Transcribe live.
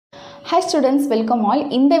Hi students, welcome all.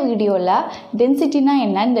 இந்த வீடியோல டென்சிட்டினா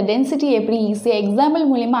என்ன, இந்த டென்சிட்டி எப்படி ஈஸியா எக்ஸாம்பிள்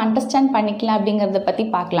மூலமா அண்டர்ஸ்டாண்ட் பண்ணிக்கலாம் அப்படிங்கறத பத்தி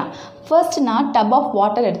பார்க்கலாம். ஃபர்ஸ்ட் நான் டப் ஆஃப்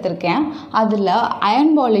வாட்டர் எடுத்துர்க்கேன். அதுல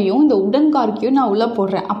அயர்ன் பாலையும் இந்த உடன் கார்க்கையும் நான் உள்ள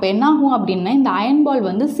போடுறேன். அப்ப என்ன ஆகும் அப்படினா இந்த அயர்ன் பால்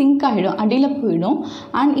வந்து சிங்க் ஆயிடும், அடியில போய்டும்.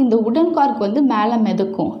 and இந்த உடன் கார்க் வந்து மேலே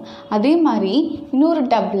மிதக்கும். அதே மாதிரி இன்னொரு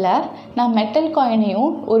டப்ல நான் மெட்டல்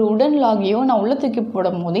காயினையும் ஒரு உடன் லாகையும் நான் உள்ள தூக்கி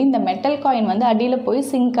போடும்போது இந்த மெட்டல் காயின் வந்து அடியில போய்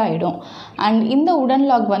சிங்க் ஆயிடும். and இந்த உடன்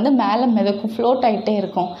லாக் வந்து மேலே மிதக்கும், ஃப்ளோட் ஆகிட்டே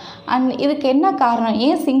இருக்கும். அண்ட் இதுக்கு என்ன காரணம்,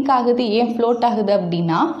 ஏன் சிங்க் ஆகுது, ஏன் ஃப்ளோட் ஆகுது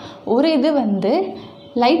அப்படின்னா ஒரு இது வந்து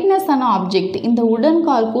லைட்னஸான ஆப்ஜெக்ட். இந்த உடன்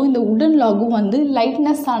கார்க்கும் இந்த உடன் லாகும் வந்து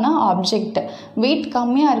லைட்னஸான ஆப்ஜெக்ட், வெயிட்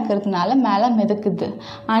கம்மியாக இருக்கிறதுனால மேலே மிதக்குது.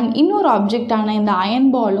 அண்ட் இன்னொரு ஆப்ஜெக்டான இந்த அயர்ன்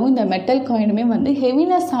பாலும் இந்த மெட்டல் காயினுமே வந்து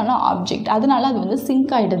ஹெவினஸான ஆப்ஜெக்ட், அதனால அது வந்து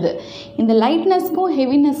சிங்க் ஆகிடுது. இந்த லைட்னஸ்க்கும்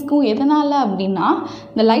ஹெவினஸ்க்கும் எதனால் அப்படின்னா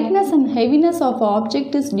the lightness and heaviness of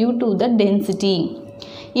object is due to the density.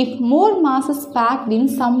 If more mass is packed in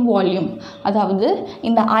some volume, அதாவது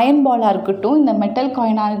இந்த அயர்ன் பாலாக இருக்கட்டும், இந்த மெட்டல்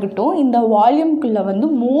காயினாக இருக்கட்டும், இந்த வால்யூம்குள்ளே வந்து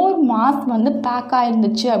மோர் மாஸ் வந்து பேக்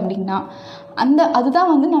ஆயிருந்துச்சு அப்படின்னா அதுதான்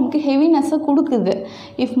வந்து நமக்கு ஹெவினஸை கொடுக்குது.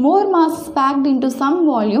 If more mass fact into some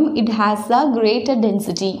volume it has a greater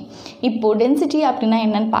density. இப்போது டென்சிட்டி அப்படின்னா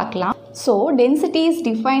என்னன்னு பார்க்கலாம். So density is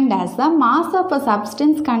defined as a mass of a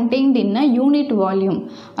substance contained in a unit volume.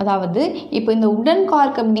 அதாவது இப்போ இந்த உடன்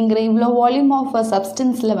கார்க் அப்படிங்கிற இவ்வளோ வால்யூம் ஆஃப் அ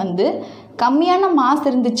சப்ஸ்டன்ஸில் வந்து கம்மியான மாஸ்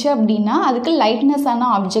இருந்துச்சு அப்படின்னா அதுக்கு லைட்னஸான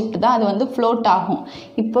ஆப்ஜெக்ட் தான், அது வந்து ஃப்ளோட் ஆகும்.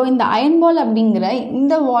 இப்போ இந்த அயர்ன் பால் அப்படிங்கிற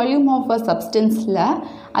இந்த வால்யூம் ஆஃப் அ சப்ஸ்டன்ஸில்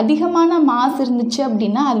அதிகமான மாஸ் இருந்துச்சு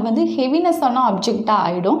அப்படின்னா அது வந்து ஹெவினஸான ஆப்ஜெக்டாக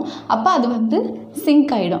ஆகிடும். அப்போ அது வந்து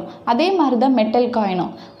சிங்க் ஆகிடும். அதே மாதிரி தான் மெட்டல்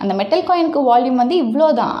காயினும். அந்த மெட்டல் காயினுக்கு வால்யூம் வந்து இவ்வளோ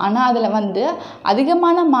தான், ஆனால் அதில் வந்து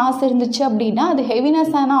அதிகமான மாஸ் இருந்துச்சு அப்படின்னா அது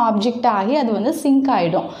ஹெவினஸான ஆப்ஜெக்டாக ஆகி அது வந்து சிங்க்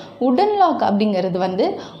ஆகிடும். உடன் லாக் அப்படிங்கிறது வந்து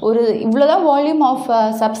ஒரு இவ்வளோதான் வால்யூம் ஆஃப்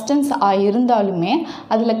சப்ஸ்டன்ஸ் இருந்தாலுமே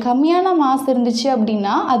அதில் கம்மியான மாஸ் இருந்துச்சு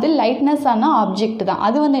அப்படின்னா அது லைட்னஸான ஆப்ஜெக்ட் தான்,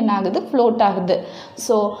 அது வந்து என்ன ஆகுது, ஃப்ளோட் ஆகுது.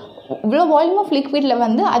 ஸோ இவ்வளோ வால்யூம் ஆஃப் லிக்விடில்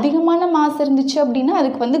வந்து அதிகமான மாஸ் இருந்துச்சு அப்படின்னா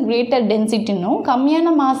அதுக்கு வந்து கிரேட்டர் டென்சிட்டினும்,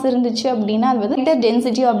 கம்மியான மாஸ் இருந்துச்சு அப்படின்னா அது வந்து கிரேட்டர்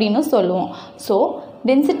டென்சிட்டி அப்படின்னு சொல்லுவோம். So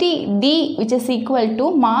density D which is equal to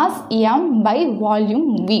mass M by volume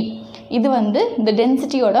V. இது வந்து இந்த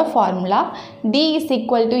டென்சிட்டியோட formula. D is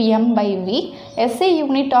equal to M by V. SI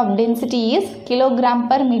unit of density is kilogram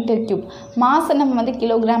per meter cube. மாஸை நம்ம வந்து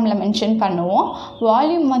கிலோகிராமில் mention பண்ணுவோம்,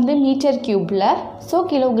 volume வந்து metre கியூப்பில். So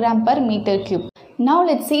kilogram per meter cube. Now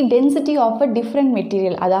let's see density of a different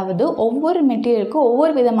material. அதாவது ஒவ்வொரு மெட்டீரியலுக்கும்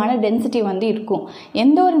ஒவ்வொரு விதமான density வந்து இருக்கும்.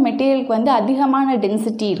 எந்த ஒரு மெட்டீரியலுக்கு வந்து அதிகமான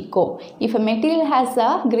டென்சிட்டி இருக்கோ, if a material has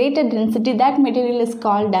a greater density that material is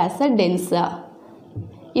called as a denser.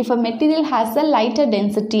 If a material has a lighter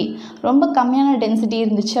density, ரொம்ப கம்மியான டென்சிட்டி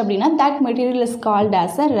இருந்துச்சு அப்படின்னா that material is called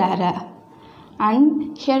as a rarer. And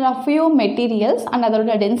here are few materials and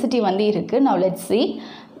அதோட density வந்து இருக்குது. Now let's see.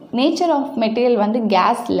 Nature of material வந்து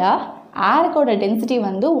கேஸில் ஏருக்கோட density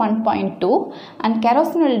வந்து 1.2 அண்ட்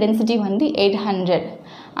கெரோசினோட டென்சிட்டி வந்து 800.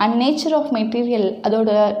 அண்ட் நேச்சர் ஆஃப் மெட்டீரியல் அதோட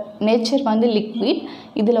நேச்சர் வந்து லிக்விட்.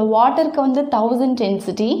 இதில் வாட்டருக்கு வந்து 1000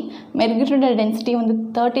 டென்சிட்டி, மெர்குரியோட டென்சிட்டி வந்து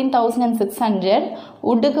 13,600,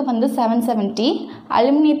 வுட்டுக்கு வந்து 770,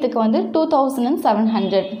 அலுமினியத்துக்கு வந்து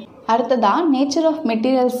 2700. அடுத்ததான் நேச்சர் ஆஃப்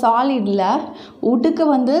மெட்டீரியல் சாலிடில் வுட்டுக்கு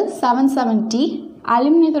வந்து 770,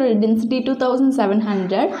 அலுமினியத்தோட டென்சிட்டி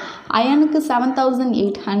 2700, அயனுக்கு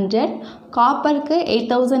 7800, காப்பருக்கு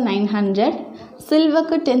 8900,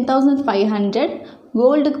 சில்வருக்கு 10,500,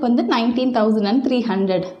 கோல்டுக்கு வந்து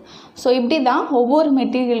 19,300. ஸோ இப்படி தான் ஒவ்வொரு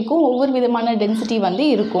மெட்டீரியலுக்கும் ஒவ்வொரு விதமான டென்சிட்டி வந்து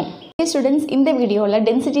இருக்கும். ஸ்டூடெண்ட்ஸ், இந்த வீடியோவில்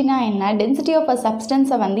டென்சிட்டினா என்ன, டென்சிட்டி ஆஃப் அ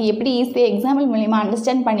சப்ஸ்டன்ஸை வந்து எப்படி ஈஸியாக எக்ஸாம்பிள் மூலிமா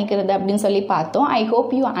அண்டர்ஸ்டாண்ட் பண்ணிக்கிறது அப்படின்னு சொல்லி பார்த்தோம். I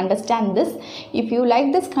hope you understand this. If you like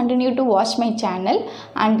this continue to watch my channel.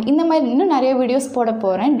 And இந்த மாதிரி இன்னும் நிறைய வீடியோஸ் போட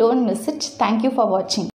போகிறேன். Don't miss it. Thank you for வாட்சிங்.